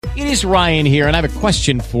It is Ryan here, and I have a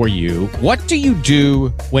question for you. What do you do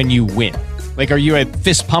when you win? Like, are you a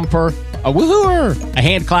fist pumper, a woohooer, a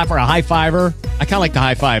hand clapper, a high fiver? I kind of like the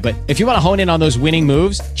high five, but if you want to hone in on those winning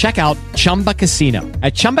moves, check out Chumba Casino.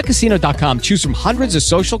 At ChumbaCasino.com, choose from hundreds of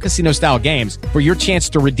social casino-style games for your chance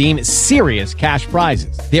to redeem serious cash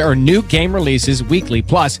prizes. There are new game releases weekly,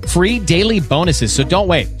 plus free daily bonuses. So don't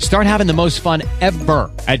wait. Start having the most fun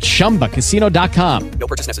ever at ChumbaCasino.com. No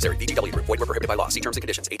purchase necessary. VGW Group. Void where prohibited by law. See terms and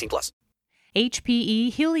conditions. 18+.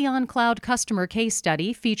 HPE Helion Cloud Customer Case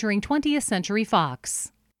Study featuring 20th Century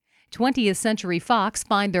Fox. 20th Century Fox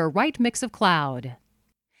find their right mix of cloud.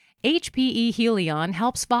 HPE Helion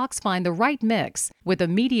helps Fox find the right mix with a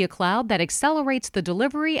media cloud that accelerates the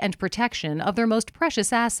delivery and protection of their most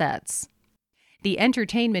precious assets. The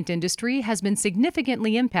entertainment industry has been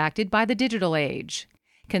significantly impacted by the digital age.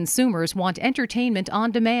 Consumers want entertainment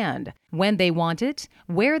on demand, when they want it,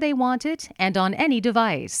 where they want it, and on any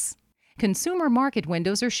device. Consumer market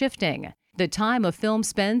windows are shifting. The time a film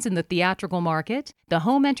spends in the theatrical market, the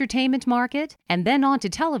home entertainment market, and then onto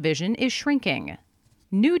television is shrinking.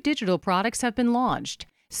 New digital products have been launched,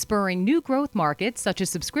 spurring new growth markets such as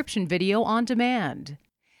subscription video on demand.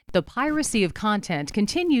 The piracy of content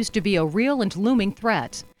continues to be a real and looming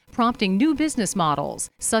threat, prompting new business models,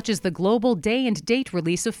 such as the global day-and-date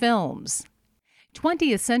release of films.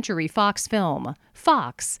 20th Century Fox Film,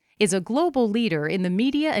 Fox, is a global leader in the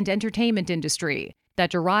media and entertainment industry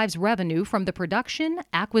that derives revenue from the production,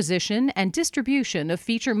 acquisition, and distribution of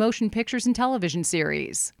feature motion pictures and television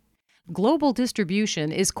series. Global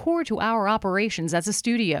distribution is core to our operations as a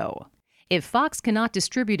studio. If Fox cannot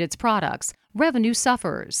distribute its products, revenue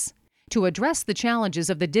suffers. To address the challenges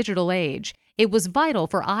of the digital age, it was vital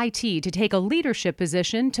for IT to take a leadership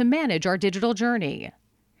position to manage our digital journey.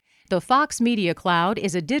 The Fox Media Cloud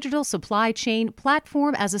is a digital supply chain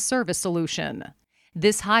platform-as-a-service solution.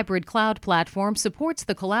 This hybrid cloud platform supports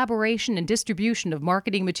the collaboration and distribution of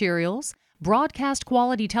marketing materials,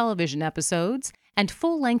 broadcast-quality television episodes, and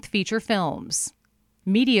full-length feature films.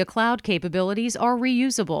 Media cloud capabilities are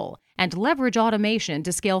reusable and leverage automation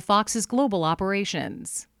to scale Fox's global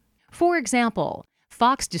operations. For example,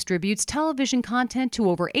 Fox distributes television content to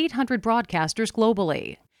over 800 broadcasters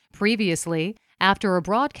globally. Previously, after a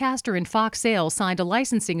broadcaster in Fox Sales signed a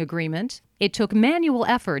licensing agreement, it took manual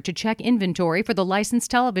effort to check inventory for the licensed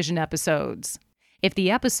television episodes. If the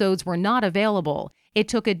episodes were not available, it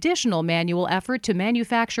took additional manual effort to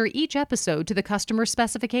manufacture each episode to the customer's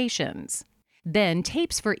specifications. Then,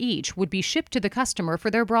 tapes for each would be shipped to the customer for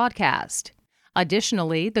their broadcast.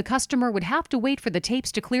 Additionally, the customer would have to wait for the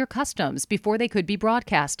tapes to clear customs before they could be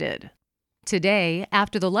broadcasted. Today,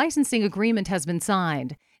 after the licensing agreement has been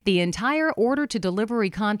signed, the entire order-to-delivery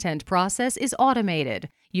content process is automated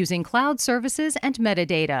using cloud services and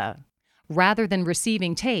metadata. Rather than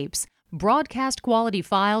receiving tapes, broadcast-quality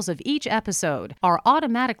files of each episode are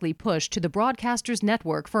automatically pushed to the broadcaster's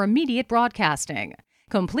network for immediate broadcasting,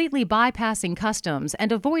 completely bypassing customs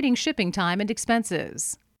and avoiding shipping time and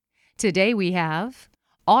expenses. Today we have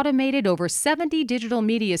automated over 70 digital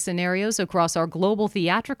media scenarios across our global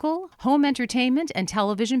theatrical, home entertainment, and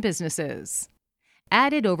television businesses.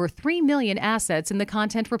 Added over 3 million assets in the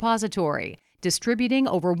content repository, distributing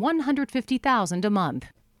over 150,000 a month.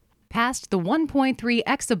 Passed the 1.3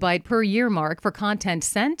 exabyte per year mark for content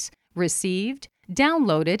sent, received,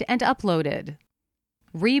 downloaded, and uploaded.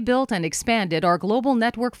 Rebuilt and expanded our global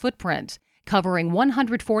network footprint, covering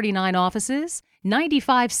 149 offices,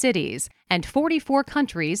 95 cities, and 44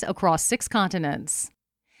 countries across 6 continents.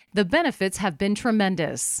 The benefits have been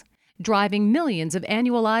tremendous, driving millions of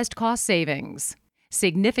annualized cost savings.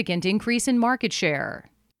 Significant increase in market share.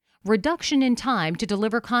 Reduction in time to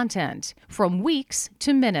deliver content from weeks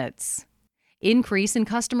to minutes. Increase in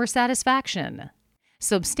customer satisfaction.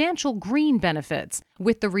 Substantial green benefits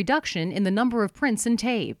with the reduction in the number of prints and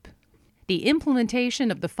tape. The implementation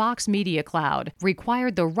of the Fox Media Cloud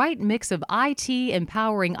required the right mix of IT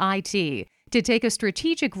empowering IT to take a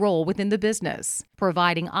strategic role within the business,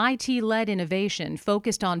 providing IT-led innovation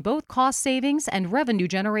focused on both cost savings and revenue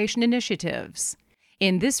generation initiatives.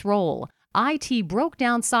 In this role, IT broke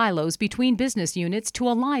down silos between business units to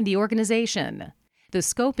align the organization. The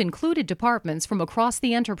scope included departments from across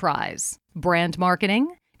the enterprise: brand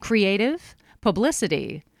marketing, creative,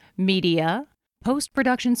 publicity, media,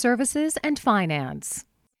 post-production services, and finance.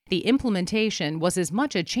 The implementation was as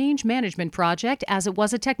much a change management project as it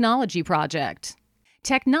was a technology project.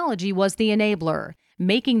 Technology was the enabler,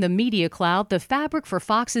 making the Media Cloud the fabric for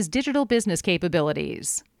Fox's digital business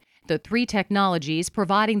capabilities. The 3 technologies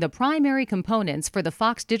providing the primary components for the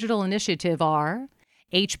Fox Digital Initiative are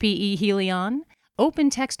HPE Helion, Open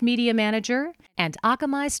Text Media Manager, and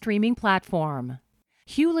Akamai Streaming Platform.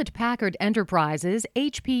 Hewlett-Packard Enterprises,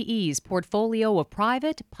 HPE's portfolio of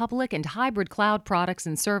private, public, and hybrid cloud products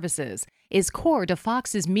and services is core to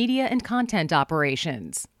Fox's media and content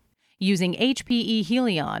operations. Using HPE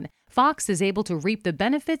Helion, Fox is able to reap the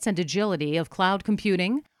benefits and agility of cloud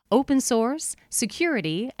computing, open source,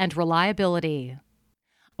 security, and reliability.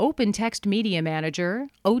 Open Text Media Manager,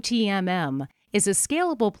 OTMM, is a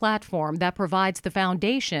scalable platform that provides the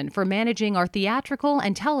foundation for managing our theatrical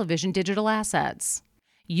and television digital assets.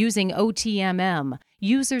 Using OTMM,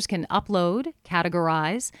 users can upload,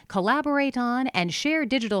 categorize, collaborate on, and share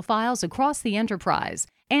digital files across the enterprise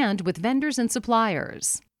and with vendors and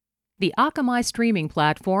suppliers. The Akamai Streaming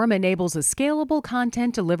Platform enables a scalable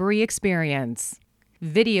content delivery experience.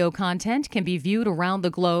 Video content can be viewed around the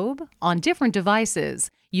globe, on different devices,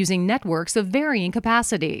 using networks of varying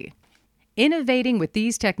capacity. Innovating with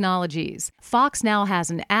these technologies, Fox now has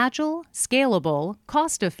an agile, scalable,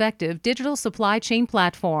 cost-effective digital supply chain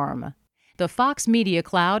platform. The Fox Media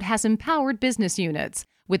Cloud has empowered business units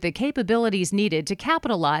with the capabilities needed to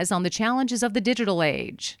capitalize on the challenges of the digital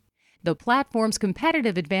age. The platform's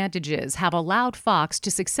competitive advantages have allowed Fox to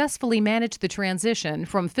successfully manage the transition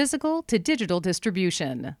from physical to digital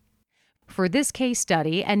distribution. For this case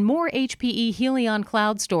study and more HPE Helion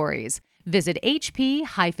cloud stories, visit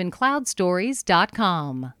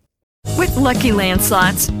hp-cloudstories.com. With Lucky Land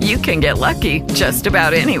Slots, you can get lucky just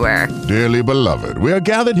about anywhere. Dearly beloved, we are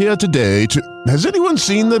gathered here today to... Has anyone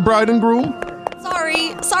seen the bride and groom?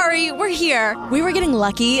 Sorry, we're here. We were getting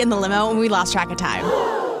lucky in the limo and we lost track of time.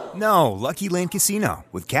 No, Lucky Land Casino,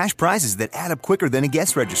 with cash prizes that add up quicker than a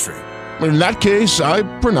guest registry. In that case, I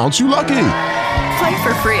pronounce you lucky. Play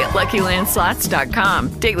for free at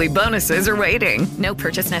LuckyLandSlots.com. Daily bonuses are waiting. No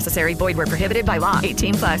purchase necessary. Void where prohibited by law.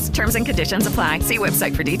 18+. Terms and conditions apply. See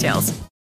website for details.